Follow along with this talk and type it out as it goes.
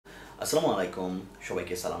আসসালামু আলাইকুম,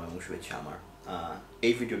 সবাইকে সালাম এবং শুভেচ্ছা আমার।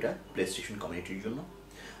 এই ভিডিওটা প্লেস্টেশন কমিউনিটির জন্য।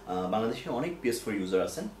 বাংলাদেশে অনেক PS4 ইউজার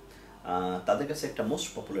আছেন, তাদের কাছে একটা মোস্ট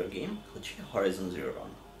পপুলার গেম হচ্ছে হরাইজন জিরো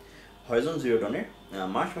ডন। হরাইজন জিরো ডনের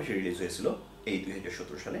মার্চ মাসে রিলিজ হয়েছিল এই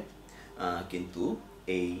 2017 সালে, কিন্তু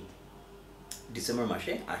এই ডিসেম্বর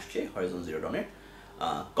মাসে আসছে Horizon zero ডনের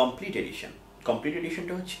complete addition. Complete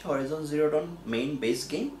এডিশনটা হচ্ছে হরাইজন জিরো ডন মেইন বেস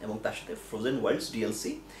গেম এবং তার সাথে ফ্রোজেন ওয়ার্ল্ডস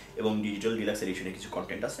ডিএলসি এবং ডিজিটাল ডিলাক্স এডিশনের কিছু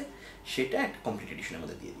কন্টেন্ট আছে, সেটা একটা কমপ্লিট এডিশনের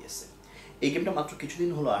মধ্যে দিয়ে দিয়েছে। এই গেমটা মাত্র কিছুদিন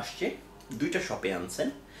হলো আসছে, দুইটা শপে আনছেন।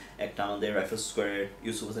 একটা আমাদের রাইফেল স্কোয়ারের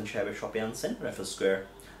ইউসুফ হোসেন সাহেবের শপে আনছেন, রাইফেল স্কোয়ার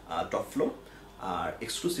টপ ফ্লোর, আর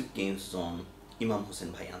এক্সক্লুসিভ গেমস জোন ইমাম হোসেন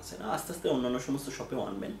ভাই আনছেন। আস্তে আস্তে অন্যান্য সমস্ত শপেও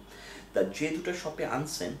আনবেন। তা যে দুটো শপে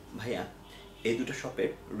আনছেন ভাইয়া, এই দুটো শপের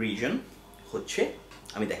রিজন হচ্ছে,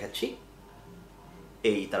 আমি দেখাচ্ছি,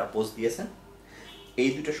 এই তারা পোস্ট দিয়েছেন। এই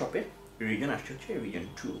দুটো শপের রিজন আসছে হচ্ছে রিজন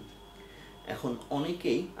 2। এখন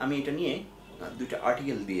অনেকেই, আমি এটা নিয়ে দুইটা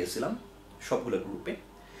আর্টিকেল দিয়েছিলাম সবগুলো গ্রুপে,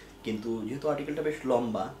 কিন্তু যেহেতু আর্টিকেলটা বেশ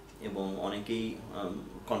লম্বা এবং অনেকেই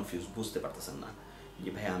কনফিউজ, বুঝতে পারতেছেন না যে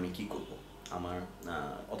ভাই আমি কি করব, আমার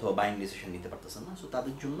অথবা বাইং ডিসিশন নিতে পারতেছেন না। সো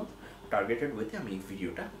তাদের জন্য টার্গেটেড ওয়েতে আমি এই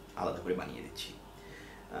ভিডিওটা আলাদা করে বানিয়ে দিচ্ছি।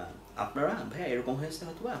 আপনারা ভাইয়া এরকম হয়েছে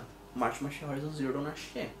হয়তো বা মার্চ মাসে হরাইজন জিরো ডন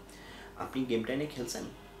আসছে, আপনি গেমটা এনে খেলছেন,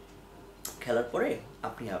 খেলার পরে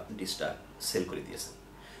আপনি ডিসটা সেল করে দিয়েছেন,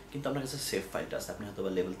 কিন্তু আপনার কাছে সেভ ফাইলটা আছে, আপনি হয়তো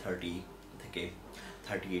বা লেভেল 30 থেকে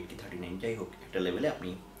 38 কি 39 যাই হোক একটা লেভেলে আপনি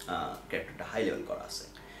ক্যারেক্টারটা হাই লেভেল করা আছে।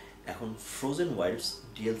 এখন ফ্রোজেন ওয়াইল্ডস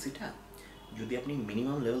ডিএলসিটা যদি আপনি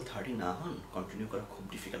মিনিমাম লেভেল 30 না হন, কন্টিনিউ করা খুব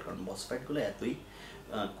ডিফিকাল্ট, কারণ বস ফাইটগুলো এতই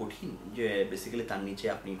কঠিন যে বেসিক্যালি তার নিচে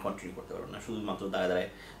আপনি কন্টিনিউ করতে পারবেন না, শুধুমাত্র দাঁড়ায় দাঁড়ায়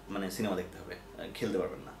মানে সিনেমা দেখতে হবে, খেলতে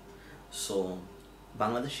পারবেন না। সো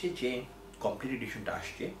বাংলাদেশে যে কমপ্লিট এডিশনটা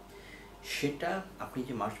আসছে, সেটা আপনি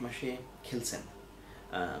যে মার্চ মাসে খেলছেন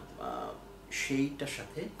সেইটার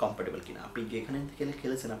সাথে কম্পার্টেবল কিনা, আপনি যেখানে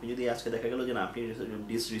খেলেছেন, আপনি যদি আজকে দেখা গেল যে না আপনি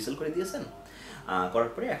ডিস রিসেল করে দিয়েছেন,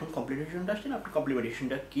 করার পরে এখন কমপ্লিট এডিশনটা আসছে না, আপনি কমপ্লিট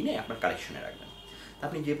এডিশনটা কিনে আপনার কালেকশনে রাখবেন, তা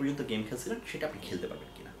আপনি যে পর্যন্ত গেম খেলছিলেন সেটা আপনি খেলতে পারবেন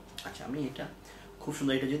কিনা। আচ্ছা, আমি এটা খুব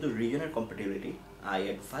সুন্দর, এটা যেহেতু রিজনের কম্প্যাটিবিলিটি, আই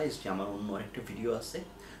অ্যাডভাইস যে আমার অন্য একটা ভিডিও আছে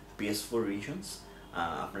PS4 রিজনস,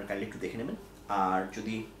 আপনারা কাইন্ডলি একটু দেখে নেবেন। আর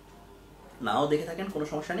যদি নাও দেখে থাকেন কোনো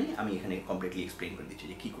সমস্যা নেই, আমি এখানে কমপ্লিটলি এক্সপ্লেন করে দিচ্ছি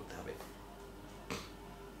যে কী করতে হবে।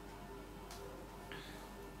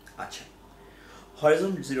 আচ্ছা,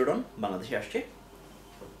 হরাইজন জিরো ডন বাংলাদেশে আসছে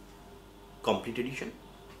কমপ্লিট এডিশন।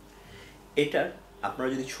 এটার আপনারা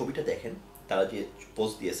যদি ছবিটা দেখেন, তারা যে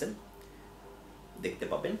পোস্ট দিয়েছেন দেখতে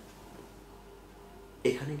পাবেন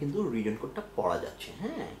এখানে কিন্তু রিজন কোডটা পড়া যাচ্ছে।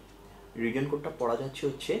 হ্যাঁ, রিজন কোডটা পড়া যাচ্ছে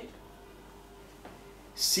হচ্ছে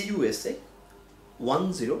CUSA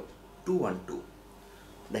 10212।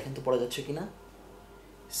 দেখেন তো পড়া যাচ্ছে কিনা,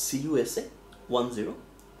 CUSA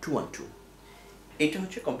 10212। এটা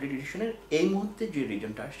হচ্ছে কমপ্লিট এডিশনের এই মুহূর্তে যে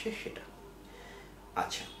রিজনটা আসছে সেটা।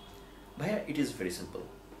 আচ্ছা ভাইয়া, ইট ইজ ভেরি সিম্পল।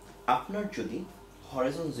 আপনার যদি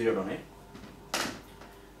Horizon zero ডনের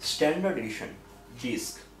standard addition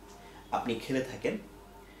disk আপনি খেলে থাকেন,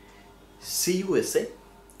 CUSA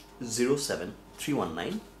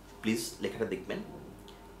 07319, প্লিজ লেখাটা দেখবেন,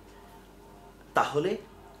 তাহলে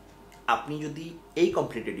আপনি যদি এই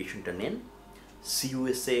কমপ্লিট এডিশনটা নেন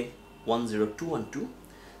CUSA 10212,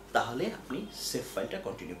 তাহলে আপনি সেভ ফাইলটা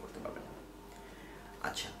কন্টিনিউ করতে পারবেন।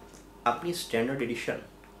 আচ্ছা, আপনি স্ট্যান্ডার্ড এডিশন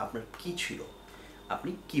আপনার কি ছিল,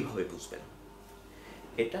 আপনি কিভাবে বুঝবেন?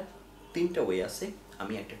 এটা তিনটা ওয়ে আছে,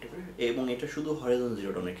 আমি একটা একটা করে, এবং এটা শুধু হরাইজন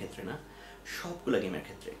জিরো ডনের ক্ষেত্রে না, সবগুলো গেমের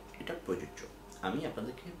ক্ষেত্রে এটা প্রযোজ্য। আমি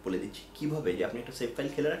আপনাদেরকে বলে দিচ্ছি কীভাবে, যে আপনি একটা সেভ ফাইল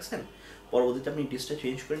খেলে রাখছেন, পরবর্তীতে আপনি ডিসটা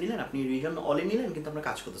চেঞ্জ করে নিলেন, আপনি রিজন অলে নিলেন কিন্তু আপনার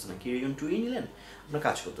কাজ করতেছে না, কি রিজন 2 নিলেন, আপনার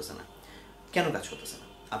কাজ করতেছে না। কেন কাজ করতেছে না?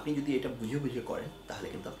 আপনি যদি এটা বুঝে বুঝে করেন তাহলে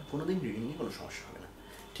কিন্তু আপনার কোনোদিন রিজন নিয়ে কোনো সমস্যা হবে না।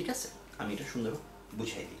 ঠিক আছে, আমি এটা সুন্দর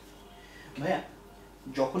বুঝাই দিই। ভাইয়া,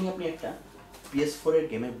 যখনই আপনি একটা PS4 এর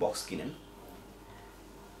গেমের বক্স কিনেন,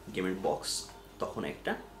 গেমের বক্স, তখন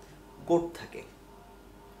একটা কোড থাকে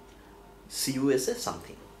CUSA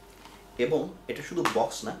সামথিং, এবং এটা শুধু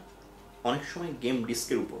বক্স না, অনেক সময় গেম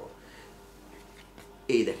ডিস্কের উপরও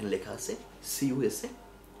এই দেখেন লেখা আছে CUSA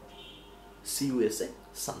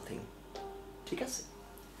সামথিং। ঠিক আছে,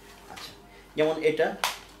 আচ্ছা, যেমন এটা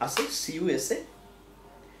আছে CUSA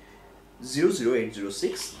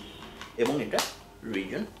 00806 এবং এটা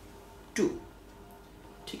রিজন 2।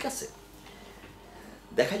 ঠিক আছে,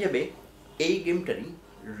 দেখা যাবে এই গেমটারই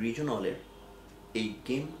রিজনালের এই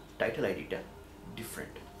গেম টাইটেল আইডিটা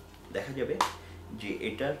ডিফারেন্ট। দেখা যাবে যে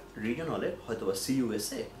এটার রিজনালের হয়তো বা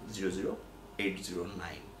CUSA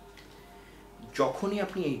 00809। যখনই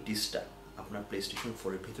আপনি এই ডিসটা আপনার প্লেস্টেশন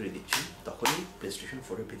 4 এর ভিতরে দিচ্ছেন, তখনই প্লেস্টেশন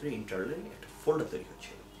 4 এর ভিতরে ইন্টারনালি একটা ফোল্ডার তৈরি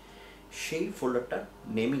হচ্ছে। সেই ফোল্ডারটার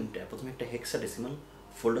নেমিংটা প্রথমে একটা হেক্সাডেসিমাল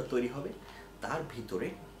ফোল্ডার তৈরি হবে, তার ভিতরে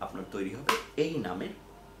আপনার তৈরি হবে এই নামের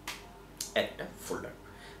একটা ফোল্ডার,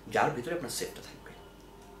 যার ভিতরে আপনার সেভটা থাকবে।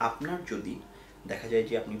 আপনার যদি দেখা যায়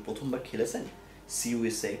যে আপনি প্রথমবার খেলেছেন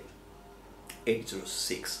CUSA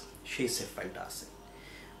 806, সেই সেভ ফাইলটা আছে,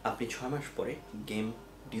 আপনি 6 মাস পরে গেম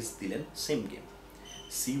ডিস দিলেন, সেম গেম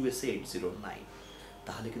CUSA 809,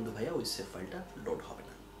 তাহলে কিন্তু ভাইয়া ওই সেভ ফাইলটা লোড হবে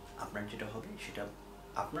না। আপনার যেটা হবে সেটা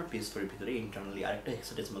আপনার PS4 এর ভিতরে ইন্টারনালি আরেকটা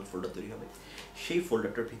হেক্সাডেসিমাল ফোল্ডার তৈরি হবে, সেই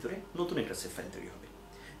ফোল্ডারটার ভিতরে নতুন একটা সেভ ফাইল তৈরি হবে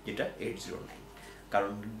যেটা 809।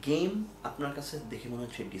 কারণ গেম আপনার কাছে দেখে মনে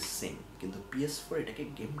হচ্ছে এটি সেম, কিন্তু PS4 এটাকে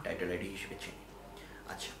গেম টাইটেল আইডি হিসেবে চেনে।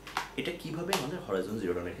 আচ্ছা, এটা কিভাবে আমাদের হরাইজন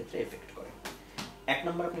জিরো ডাউনের ক্ষেত্রে এফেক্ট করে? 1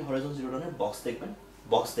 নম্বর, আপনি হরাইজন জিরো ডাউনের বক্স দেখবেন,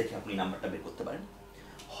 বক্স দেখে আপনি নাম্বারটা বের করতে পারেন।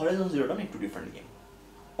 হরাইজন জিরো ডাউন একটু ডিফারেন্ট গেম।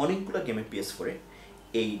 অনেকগুলো গেমের PS4 এ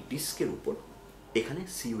এই ডিস্কের উপর এখানে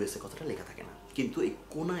CUSA কথাটা লেখা থাকে না, কিন্তু এই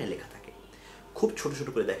কোনায় লেখা থাকে, খুব ছোট ছোট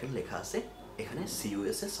করে দেখেন লেখা আছে এখানে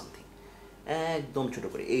CUSA সামথিং, একদম ছোট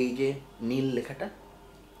করে এই যে নীল লেখাটা,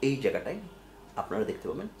 এই জায়গাটায় আপনারা দেখতে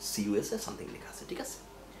পাবেন CUSA সামথিং লেখা আছে, ঠিক আছে?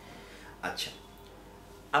 আচ্ছা,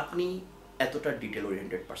 আপনি এতটা ডিটেল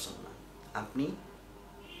ওরিয়েন্টেড পারসন না, আপনি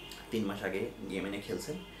 3 মাস আগে গেম এনে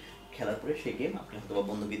খেলছেন, খেলার পরে সেই গেম আপনি অথবা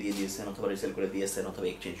বন্ধুকে দিয়ে দিয়েছেন, অথবা রিসেল করে দিয়েছেন, অথবা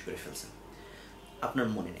এক্সচেঞ্জ করে ফেলছেন, আপনার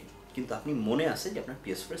মনে নেই, কিন্তু আপনি মনে আছে যে আপনার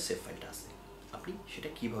PS4 এর সেভ ফাইলটা আছে। আপনি সেটা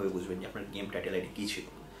কীভাবে বুঝবেন যে আপনার গেম টাইটেল আইডি কী ছিল?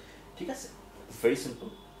 ঠিক আছে, ভেরি সিম্পল।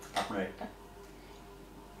 আপনার একটা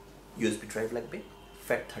USB ড্রাইভ লাগবে,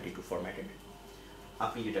 FAT32 ফরম্যাটেড।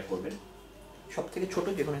 আপনি যেটা করবেন, সব থেকে ছোটো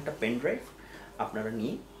যে কোনো একটা পেন ড্রাইভ আপনারা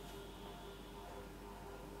নিয়ে,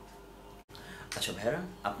 আচ্ছা ভাইরা,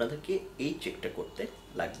 আপনাদেরকে এই চেকটা করতে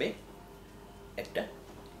লাগবে একটা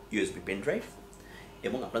USB পেন ড্রাইভ,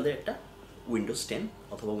 এবং আপনাদের একটা উইন্ডোজ 10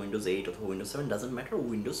 অথবা উইন্ডোজ 8 অথবা Windows 7, doesn't matter,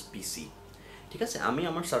 Windows PC, ঠিক আছে? আমি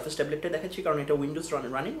আমার সার্ফেস ট্যাবলেটটা দেখাচ্ছি কারণ এটা উইন্ডোজ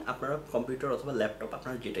রানিং, আপনারা কম্পিউটার অথবা ল্যাপটপ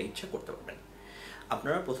আপনারা যেটা ইচ্ছা করতে পারবেন।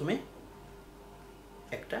 আপনারা প্রথমে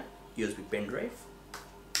একটা USB পেন ড্রাইভ,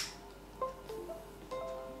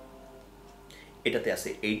 এটাতে আছে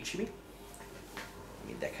 8GB,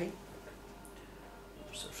 আমি দেখাই,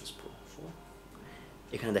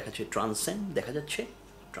 এখানে দেখাচ্ছে ট্রান্সেন্ড, দেখা যাচ্ছে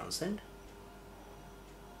ট্রান্সেন্ড।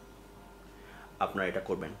 আপনারা এটা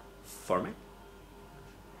করবেন ফরম্যাট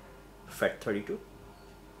FAT32,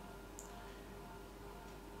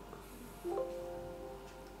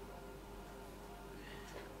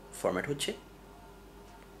 ফরম্যাট হচ্ছে,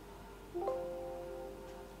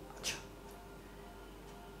 আচ্ছা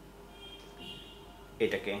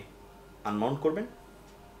এটাকে আনমাউন্ট করবেন,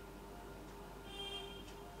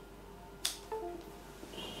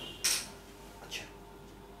 আচ্ছা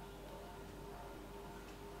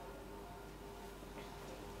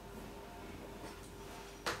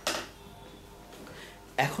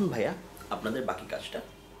এখন ভাইয়া আপনাদের বাকি কাজটা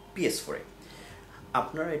PS4 এ।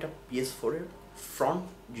 আপনারা এটা PS4 এর ফ্রন্ট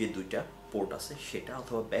যে দুইটা পোর্ট আছে সেটা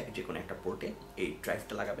অথবা ব্যাক যে কোনো একটা পোর্টে এই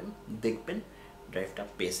ড্রাইভটা লাগাবেন, দেখবেন ড্রাইভটা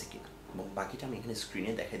পেয়েছে কিনা, এবং বাকিটা আমি এখানে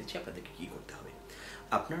স্ক্রিনে দেখাই দিচ্ছি আপনাদেরকে কী করতে হবে।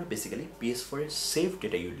 আপনারা বেসিক্যালি PS4 এর সেভ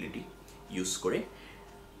ডেটা ইউটিলিটি ইউজ করে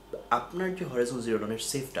আপনার যে হরাইজন জিরো ডাউনের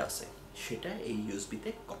সেভটা আছে সেটা এই ইউএসবিতে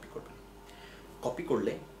কপি করবেন। কপি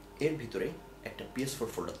করলে এর ভিতরে একটা PS4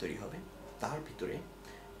 ফোল্ডার তৈরি হবে, তার ভিতরে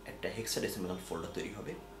একটা হেক্সাডেসিমাল ফোল্ডার তৈরি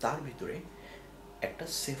হবে, তার ভিতরে একটা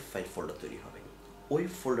সেভ ফাইল ফোল্ডার তৈরি হবে। ওই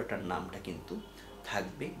ফোল্ডারটার নামটা কিন্তু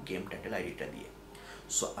থাকবে গেম টাইটেল আইডিটা দিয়ে।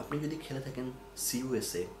 সো আপনি যদি খেলে থাকেন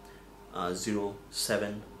CUSA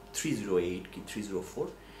 07308 কি 304,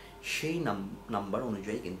 সেই নাম্বার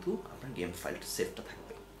অনুযায়ী কিন্তু আপনার গেম ফাইলটা সেভটা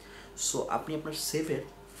থাকবে। সো আপনি আপনার সেভের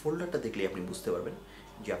ফোল্ডারটা দেখলেই আপনি বুঝতে পারবেন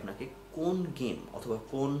যে আপনাকে কোন গেম অথবা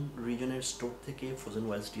কোন রিজনের স্টোর থেকে ফ্রোজেন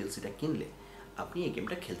ওয়াইল্ডস DLCটা কিনলে আপনি এই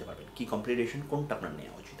গেমটা খেলতে পারবেন, কী কম্পিটিশন কোনটা আপনার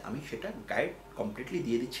নেওয়া উচিত। আমি সেটা গাইড কমপ্লিটলি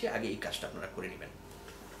দিয়ে দিচ্ছি, আগে এই কাজটা আপনারা করে নেবেন।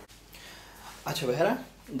 আচ্ছা ভাইয়ারা,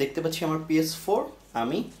 দেখতে পাচ্ছি আমার PS4,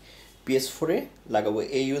 আমি PS4 এ লাগাবো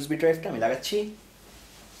এই USB ড্রাইভটা, আমি লাগাচ্ছি।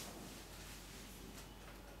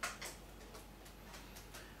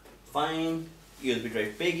 ফাইন, USB ড্রাইভ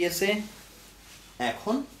পেয়ে গিয়েছে।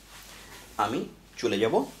 এখন আমি চলে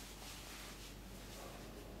যাব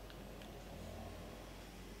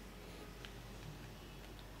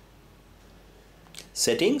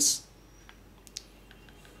settings,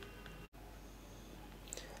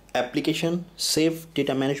 application, save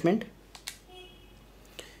data management,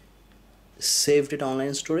 save data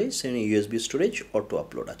online storage, USB storage, auto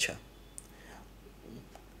upload. আচ্ছা,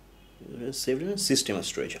 সেভ সিস্টেম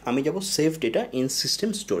স্টোরেজ, আমি যাব save data in system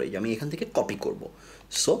storage, আমি এখান থেকে কপি করব।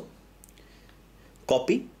 So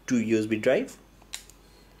copy to USB drive,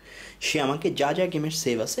 সে আমাকে যা যা গেমের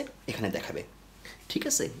সেভ আছে এখানে দেখাবে, ঠিক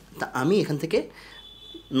আছে, তা আমি এখান থেকে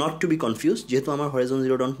নট টু বি কনফিউজ, যেহেতু আমার হরাইজন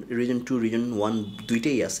জিরো ডন রিজন 2 রিজন 1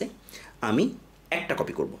 দুইটাই আছে, আমি একটা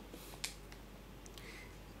কপি করব,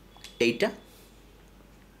 এইটা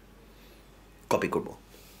কপি করব,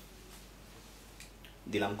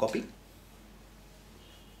 দিলাম কপি।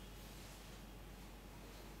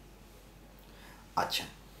 আচ্ছা,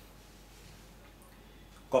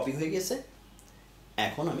 কপি হয়ে গেছে।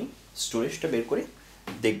 এখন আমি স্টোরেজটা বের করে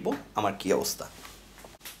দেখব আমার কি অবস্থা।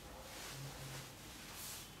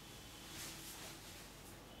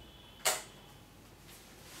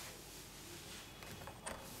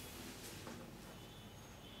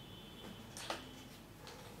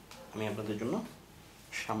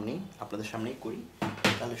 আমি আপনাদের সামনেই করি,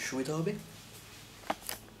 তাহলে সুবিধা হবে।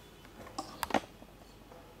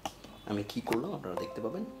 আমি কি করলাম আপনারা দেখতে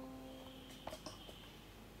পাবেন।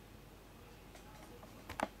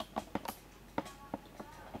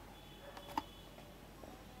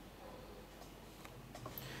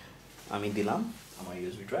 আমি দিলাম আমার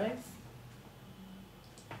ইউএসবি ড্রাইভ,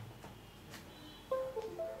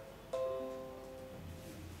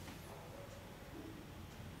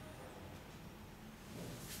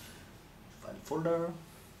 ফাইল ফোল্ডার।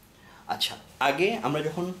 আচ্ছা, আগে আমরা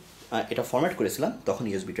যখন এটা ফরম্যাট করেছিলাম তখন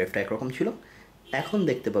ইউএসবি ড্রাইভটা একরকম ছিল, এখন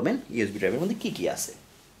দেখতে পাবেন ইউএসবি ড্রাইভের মধ্যে কী কী আছে।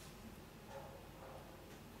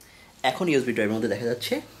 এখন ইউএসবি ড্রাইভের মধ্যে দেখা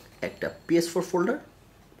যাচ্ছে একটা PS4 ফোল্ডার,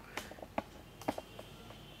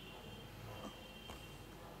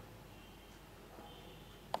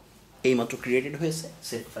 এইমাত্র ক্রিয়েটেড হয়েছে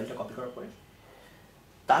সেভ ফাইলটা কপি করার পরে।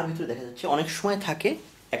 তার ভিতরে দেখা যাচ্ছে অনেক সময় থাকে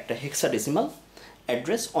একটা হেক্সাডেসিমাল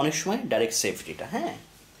অ্যাড্রেস, অনেক সময় ডাইরেক্ট সেভ ডেটা। হ্যাঁ,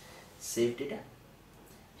 সেভ ডেটা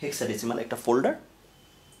হেক্সাডেসিমাল একটা ফোল্ডার,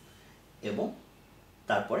 এবং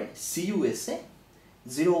তারপরে CUSA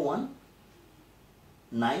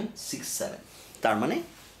 01967। তার মানে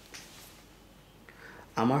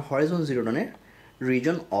আমার হরাইজন জিরো ডনের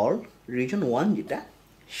রিজন 1 যেটা,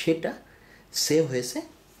 সেটা সেভ হয়েছে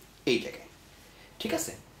এই জায়গায়। ঠিক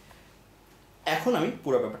আছে, এখন আমি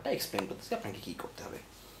পুরো ব্যাপারটা এক্সপ্লেন করতেছি আপনাকে কী করতে হবে।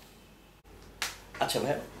 আচ্ছা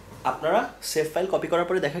ভাই, আপনারা সেভ ফাইল কপি করার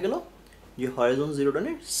পরে দেখা গেল যে হরাইজন জিরো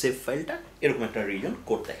ডনের সেভ ফাইলটা এরকম একটা রিজন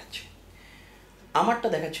কোড দেখাচ্ছে। আমারটা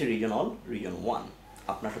দেখাচ্ছে রিজন 1।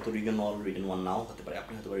 আপনারটা তো রিজন 1 নাও হতে পারে,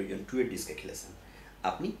 আপনি হয়তো রিজন 2 এর ডিস্কে খেলেছেন।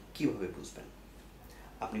 আপনি কীভাবে বুঝবেন?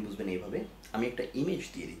 আপনি বুঝবেন এইভাবে, আমি একটা ইমেজ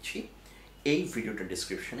দিয়ে দিচ্ছি এই ভিডিওটার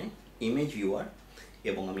ডিসক্রিপশনে, ইমেজ ইউআর,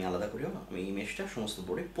 এবং আমি আলাদা করেও আমি ইমেজটা সমস্ত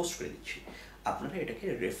বোর্ডে পোস্ট করে দিচ্ছি। আপনারা এটাকে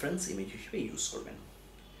রেফারেন্স ইমেজ হিসেবে ইউজ করবেন।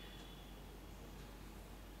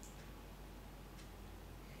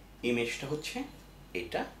 ইমেজটা হচ্ছে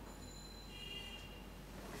এটা,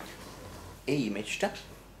 এই ইমেজটা।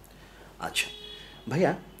 আচ্ছা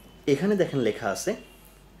ভাইয়া, এখানে দেখেন লেখা আছে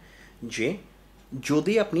যে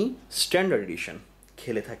যদি আপনি স্ট্যান্ডার্ড এডিশন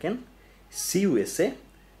খেলে থাকেন CUSA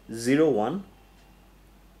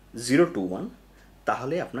 01021,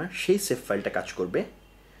 তাহলে আপনার সেই সেভ ফাইলটা কাজ করবে।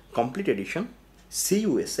 Complete addition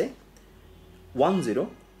CUSA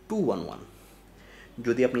 10211।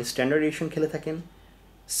 যদি আপনি স্ট্যান্ডার্ড এডিশন খেলে থাকেন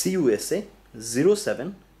CUSA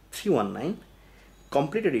 07319,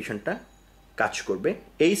 কমপ্লিট এডিশনটা কাজ করবে,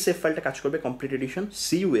 এই সেভ ফাইলটা কাজ করবে কমপ্লিট এডিশন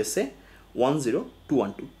CUSA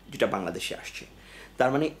 10212, যেটা বাংলাদেশে আসছে। তার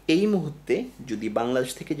মানে এই মুহূর্তে যদি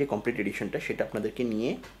বাংলাদেশ থেকে যে কমপ্লিট এডিশনটা সেটা আপনাদেরকে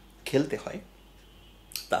নিয়ে খেলতে হয়,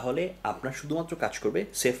 তাহলে আপনার শুধুমাত্র কাজ করবে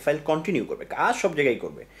সেভ ফাইল কন্টিনিউ করবে, কাজ সব জায়গায়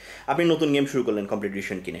করবে। আপনি নতুন গেম শুরু করলেন কমপ্লিট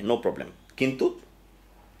এডিশন কিনে, নো প্রবলেম, কিন্তু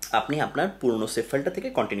আপনি আপনার পুরনো সেভ ফাইলটা থেকে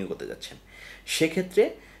কন্টিনিউ করতে যাচ্ছেন। সেক্ষেত্রে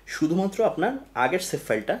শুধুমাত্র আপনার আগের সেভ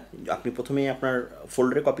ফাইলটা আপনি প্রথমেই আপনার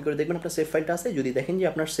ফোল্ডারে কপি করে দেখবেন আপনার সেভ ফাইলটা আছে। যদি দেখেন যে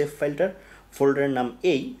আপনার সেভ ফাইলটার ফোল্ডারের নাম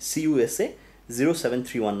এই CUSA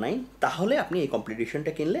 07319, তাহলে আপনি এই কমপ্লিট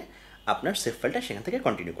এডিশনটা কিনলে আপনার সেভ ফাইলটা সেখান থেকে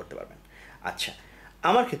কন্টিনিউ করতে পারবেন। আচ্ছা,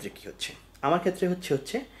 আমার ক্ষেত্রে কী হচ্ছে? আমার ক্ষেত্রে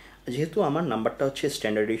হচ্ছে যেহেতু আমার নাম্বারটা হচ্ছে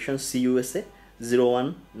স্ট্যান্ডার্ড এডিশন CUSA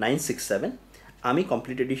 01967, আমি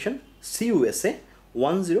কমপ্লিট এডিশন CUSA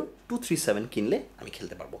 10237 কিনলে আমি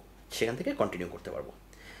খেলতে পারবো, সেখান থেকে কন্টিনিউ করতে পারবো।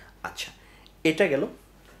 আচ্ছা, এটা গেল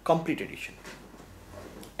কমপ্লিট এডিশন।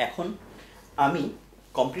 এখন আমি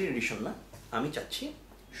কমপ্লিট এডিশন না, আমি চাচ্ছি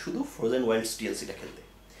শুধু ফ্রোজেন ওয়াইল্ডস DLCটা খেলতে।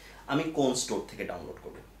 আমি কোন স্টোর থেকে ডাউনলোড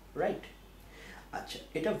করব, রাইট? আচ্ছা,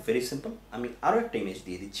 এটা ভেরি সিম্পল। আমি আরও একটা ইমেজ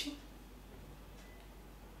দিয়ে দিচ্ছি।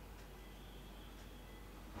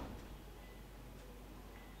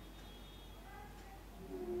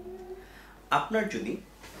 আপনার যদি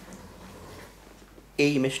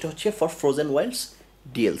এই ইমেজটা হচ্ছে ফর ফ্রোজেন ওয়াইল্ডস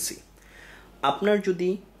DLC, আপনার যদি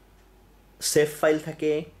সেভ ফাইল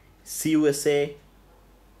থাকে CUSA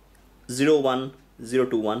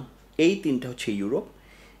 01021, এই তিনটা হচ্ছে ইউরোপ,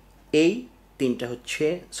 এই তিনটা হচ্ছে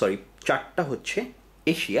চারটা হচ্ছে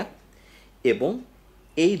এশিয়া, এবং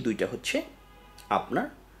এই দুইটা হচ্ছে আপনার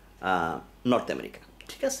নর্থ আমেরিকা।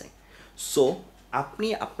 ঠিক আছে, সো আপনি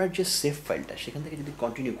আপনার যে সেভ ফাইলটা সেখান থেকে যদি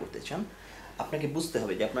কন্টিনিউ করতে চান, আপনাকে বুঝতে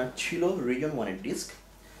হবে যে আপনার ছিল রিজন 1-এর ডিস্ক,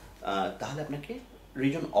 তাহলে আপনাকে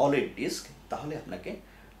রিজন অলের ডিস্ক, তাহলে আপনাকে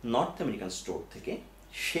নর্থ আমেরিকান স্টোর থেকে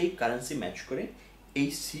সেই কারেন্সি ম্যাচ করে এই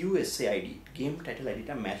সিইউএসএ আইডি, গেম টাইটেল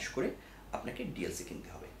আইডিটা ম্যাচ করে আপনাকে ডিএলসি কিনতে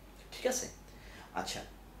হবে। ঠিক আছে, আচ্ছা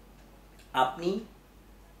আপনি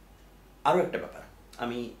আরও একটা ব্যাপার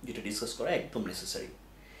আমি যেটা ডিসকাস করা একদম নেসেসারি,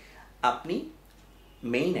 আপনি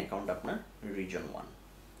মেইন অ্যাকাউন্ট আপনার রিজন 1,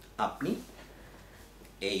 আপনি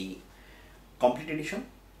এই কমপ্লিট এডিশন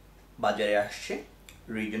বাজারে আসছে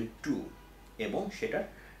রিজন 2 এবং সেটার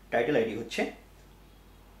টাইটেল আইডি হচ্ছে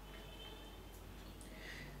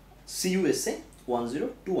CUSA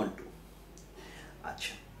 10212।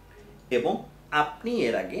 আচ্ছা, এবং আপনি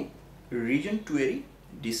এর আগে রিজন 2-এরই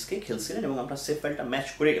ডিস্কে খেলছিলেন এবং আপনার সেভ ফাইলটা ম্যাচ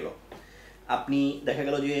করে গেল। আপনি দেখা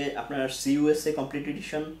গেল যে আপনার CUSA কমপ্লিট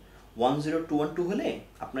এডিশন 10212 হলে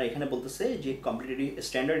আপনার এখানে বলতেছে যে কমপ্লিট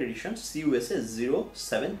স্ট্যান্ডার্ড এডিশন CUSA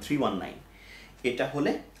 07319, এটা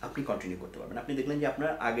হলে আপনি কন্টিনিউ করতে পারবেন। আপনি দেখলেন যে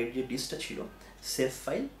আপনার আগের যে ডিস্কটা ছিল সেভ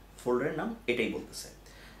ফাইল ফোল্ডারের নাম এটাই বলতেছে,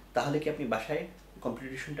 তাহলে কি আপনি বাসায় কমপ্লিট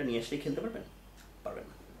এডিশনটা নিয়ে এসেই খেলতে পারবেন? পারবেন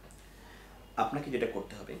না। আপনাকে যেটা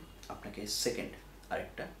করতে হবে, আপনাকে সেকেন্ড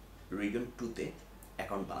আরেকটা রিজন 2-তে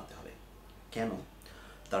অ্যাকাউন্ট বানাতে হবে। কেন?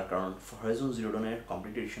 তার কারণ হরাইজন জিরো ডনের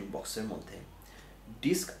কমপ্লিট এডিশন বক্সের মধ্যে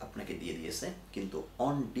ডিস্ক আপনাকে দিয়ে দিয়েছে, কিন্তু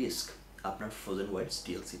অন ডিস্ক আপনার ফ্রোজেন ওয়াইল্ডস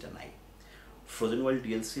ডিএলসিটা নাই। ফ্রোজেন ওয়াইল্ড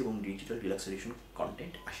ডিএলসি এবং ডিজিটাল ডিলাক্স এডিশন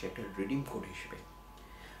কন্টেন্ট আসে একটা রিডিম কোড হিসেবে।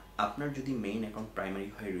 আপনার যদি মেইন অ্যাকাউন্ট প্রাইমারি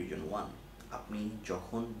হয় রিজন 1, আপনি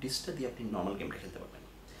যখন ডিস্কটা দিয়ে আপনি নর্মাল গেমটা খেলতে পারবেন,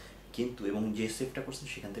 কিন্তু এবং যে সেভটা করছেন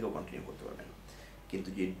সেখান থেকেও কন্টিনিউ করতে পারবেন, কিন্তু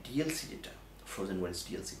যে ডিএলসি যেটা ফ্রোজেন ওয়াইল্ডস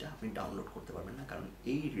ডিএলসিটা আপনি ডাউনলোড করতে পারবেন না, কারণ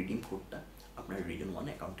এই রিডিম কোডটা আপনার রিজন 1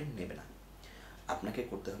 অ্যাকাউন্টে নেবে না। আপনাকে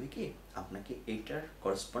করতে হবে কি, আপনাকে এইটার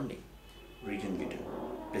করেসপন্ডিং রিজন যেটা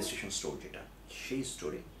প্লেস্টেশন স্টোর যেটা, সেই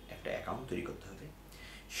স্টোরে একটা অ্যাকাউন্ট তৈরি করতে হবে।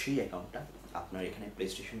 সেই অ্যাকাউন্টটা আপনার এখানে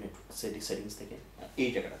প্লেস্টেশন সেটিংস থেকে এই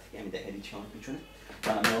জায়গাটা থেকে আমি দেখাই দিচ্ছি আমার পিছনে,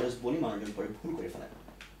 কারণ আমি অলওয়েজ বলি মানুষজন পরে ভুল করে ফেলেন।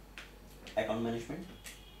 অ্যাকাউন্ট ম্যানেজমেন্ট,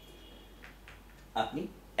 আপনি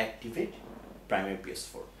অ্যাক্টিভেট প্রাইমারি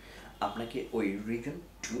PS4, আপনাকে ওই রিজন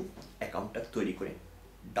 2 অ্যাকাউন্টটা তৈরি করে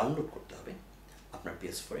ডাউনলোড করতে হবে আপনার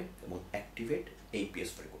PS4-এ এবং অ্যাক্টিভেট এই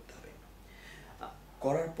PS4-এ করতে হবে।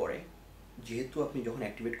 করার পরে যেহেতু আপনি যখন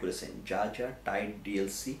অ্যাক্টিভেট করেছেন যা যা টাইড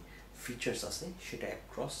ডিএলসি ফিচার্স আছে সেটা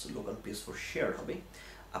অ্যাক্রস লোকাল PS4 শেয়ার হবে,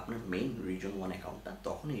 আপনার মেইন রিজন 1 অ্যাকাউন্টটা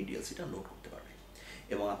তখন এই ডিএলসিটা লোড করতে পারবে,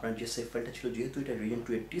 এবং আপনার যে সেভ ফাইলটা ছিল, যেহেতু এটা রিজন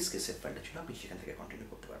 2 এর ডিস্কে সেভ ফাইলটা ছিল, আপনি সেখান থেকে কন্টিনিউ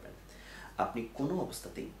করতে পারবেন। আপনি কোনো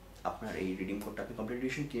অবস্থাতেই আপনার এই রিডিম কোডটা আপনি কমপ্লিট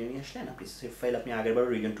এডিশন কিনে নিয়ে আসলেন, আপনি সেভ ফাইল আপনি আগেরবারও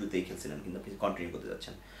রিজন 2-তেই খেলছিলেন কিন্তু আপনি কন্টিনিউ করতে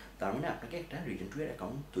যাচ্ছেন, তার মানে আপনাকে একটা রিজন 2 এর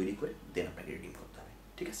অ্যাকাউন্ট তৈরি করে দেন আপনাকে রিডিম করতে হবে।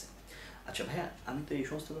 ঠিক আছে, আচ্ছা ভাইয়া, আমি তো এই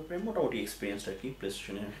সমস্ত ব্যাপারে মোটামুটি এক্সপিরিয়েন্সড আর কি,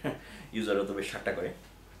 প্লেস্টেশনের ইউজাররা তো বেশ ঠাট্টা করে,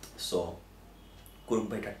 সো করুক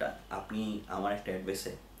ভাই ঠাট্টা, আপনি আমার একটা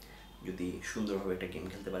অ্যাডভাইসে যদি সুন্দরভাবে একটা গেম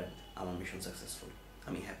খেলতে পারেন, আমার মিশন সাকসেসফুল,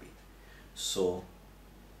 আমি হ্যাপি। সো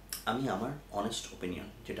আমি আমার অনেস্ট ওপিনিয়ন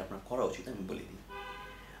যেটা আপনার করা উচিত আমি বলে দিই।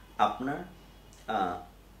 আপনার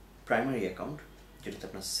প্রাইমারি অ্যাকাউন্ট যেটাতে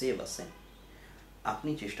আপনার সেভ আছে, আপনি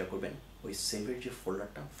চেষ্টা করবেন ওই সেভের যে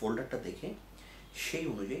ফোল্ডারটা দেখে সেই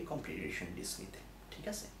অনুযায়ী কমপ্লিট এডিশন ডিস্ক নিতে। ঠিক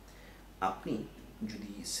আছে, আপনি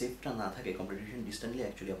যদি সেভটা না থাকে কমপ্লিট এডিশন ডিস্কটা নিলে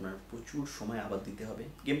অ্যাকচুয়ালি আপনার প্রচুর সময় আবার দিতে হবে।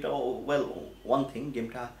 গেমটা ওয়েল ওয়ান থিং,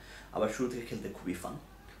 গেমটা আবার শুরু থেকে খেলতে খুবই ফান,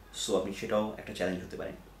 সো আপনি সেটাও একটা চ্যালেঞ্জ হতে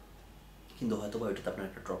পারে, কিন্তু হয়তো বা ওইটাতে আপনার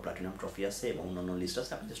একটা প্লাটিনাম ট্রফি আছে এবং অন্যান্য লিস্ট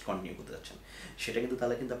আছে, আপনি জাস্ট কন্টিনিউ করতে যাচ্ছেন সেটা, কিন্তু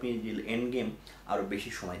তাহলে কিন্তু আপনি এন্ড গেম আরও বেশি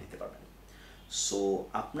সময় দিতে পারবেন। সো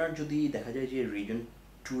আপনার যদি দেখা যায় যে রিজন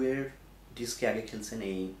 2 এর ডিস্কে আগে খেলছেন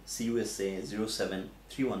এই CUSA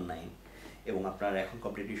 07319 এবং আপনার এখন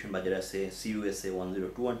কমপ্লিট এডিশন বাজারে আছে CUSA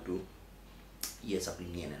 10212, ইয়েস আপনি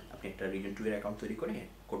নিয়ে নেন, আপনি একটা রিজন 2 এর অ্যাকাউন্ট তৈরি করে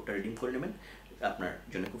কোডটা রিডিম করে নেবেন, আপনার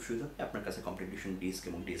জন্য খুব সুবিধা হবে, আপনার কাছে কমপ্লিট এডিশন ডিস্ক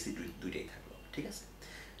এবং ডিএসি দুইটাই থাকলো। ঠিক আছে,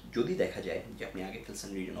 যদি দেখা যায় যে আপনি আগে খেলছেন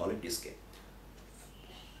রিজন অলের ডিস্কে,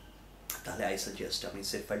 তাহলে আই সাজেস্ট আপনি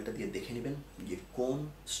সেভ ফাইলটা দিয়ে দেখে নেবেন যে কোন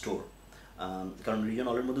স্টোর, কারণ রিজন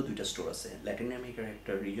অলের মধ্যে দুইটা স্টোর আছে, ল্যাটিন আমেরিকার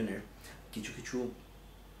একটা রিজনের কিছু কিছু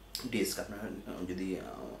ডিস্ক আপনার যদি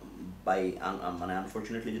বাই মানে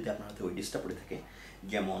আনফর্চুনেটলি যদি আপনার হাতে ওই ডিস্কটা পড়ে থাকে,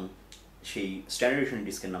 যেমন সেই স্ট্যান্ডার্ডেশন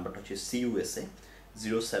ডিস্কের নাম্বারটা হচ্ছে CUSA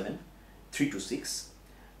 07326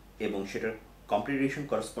 এবং সেটার কমপ্লিট এডিশন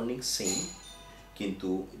করেসপন্ডিং সেম, কিন্তু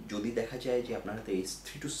যদি দেখা যায় যে আপনার হাতে এই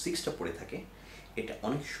 326টা পড়ে থাকে, এটা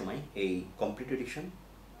অনেক সময় এই কমপ্লিট এডিশন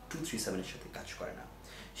 237-এর সাথে কাজ করে না,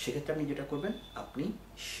 সেক্ষেত্রে আপনি যেটা করবেন, আপনি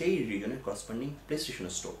সেই রিজনের করসপন্ডিং প্লেস্টেশন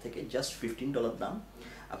স্টোর থেকে জাস্ট $15 দাম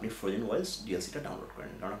আপনি ফ্রোজেন ওয়াইল্ডস ডিএলসিটা ডাউনলোড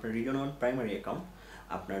করেন। কারণ আপনার রিজন 1 প্রাইমারি অ্যাকাউন্ট,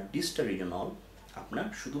 আপনার ডিসটা রিজন অল, আপনার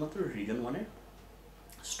শুধুমাত্র রিজন 1-এর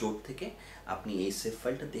স্টোর থেকে আপনি এই সেভ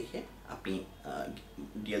ফাইলটা দেখে আপনি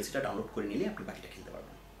ডিএলসিটা ডাউনলোড করে নিলে আপনি বাকিটা খেলতে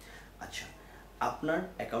পারবেন। আচ্ছা, আপনার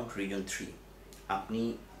অ্যাকাউন্ট রিজন 3, আপনি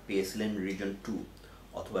পেয়েছিলেন রিজন 2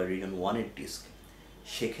 অথবা রিজন 1-এর ডিস্ক,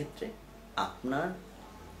 সেক্ষেত্রে আপনার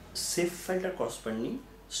সেভ ফাইলটার করসপন্ডিং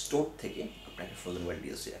স্টোর থেকে আপনাকে ফ্রোজেন ওয়াইল্ড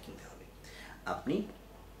ডিএলসিটা কিনতে হবে। আপনি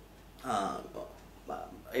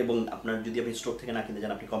এবং আপনার যদি আপনি স্টোর থেকে না কিনতে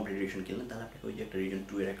চান, আপনি কমপ্লিট এডিশন কিনলেন, তাহলে আপনাকে ওই যে একটা রিজন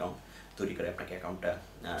 2-এর অ্যাকাউন্ট তৈরি করে আপনাকে অ্যাকাউন্টটা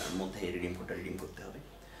মধ্যে রিডিম কোডটা রিডিম করতে হবে।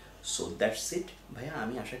 সো দ্যাটস ইট ভাইয়া,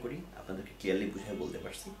 আমি আশা করি আপনাদেরকে ক্লিয়ারলি বুঝিয়ে বলতে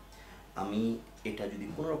পারছি। আমি এটা যদি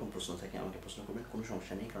কোনো রকম প্রশ্ন থাকে আমাকে প্রশ্ন করবেন, কোনো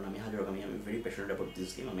সমস্যা নেই, কারণ আমি আমি very passionate about this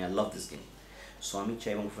game, আমি I love this game. So আমি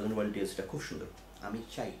চাই, এবং ফ্রোজেন ওয়াইল্ড ডিএলসিটা খুব সুন্দর, আমি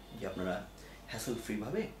চাই যে আপনারা হ্যাসেল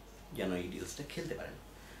ফ্রিভাবে যেন এই ডিএলসিটা খেলতে পারেন।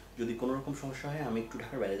 যদি কোনো রকম সমস্যা হয়, আমি একটু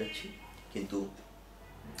ঢাকার বাইরে যাচ্ছি, কিন্তু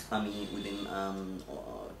আমি উইদিন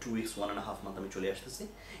 2 উইকস 1.5 মান্থ আমি চলে আসতেছি।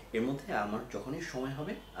 এর মধ্যে আমার যখনই সময়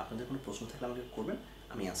হবে, আপনাদের কোনো প্রশ্ন থাকলে আমাকে করবেন,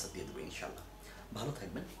 আমি অ্যান্সার দিয়ে দেবো ইনশাআল্লাহ। ভালো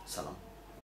থাকবেন, সালাম।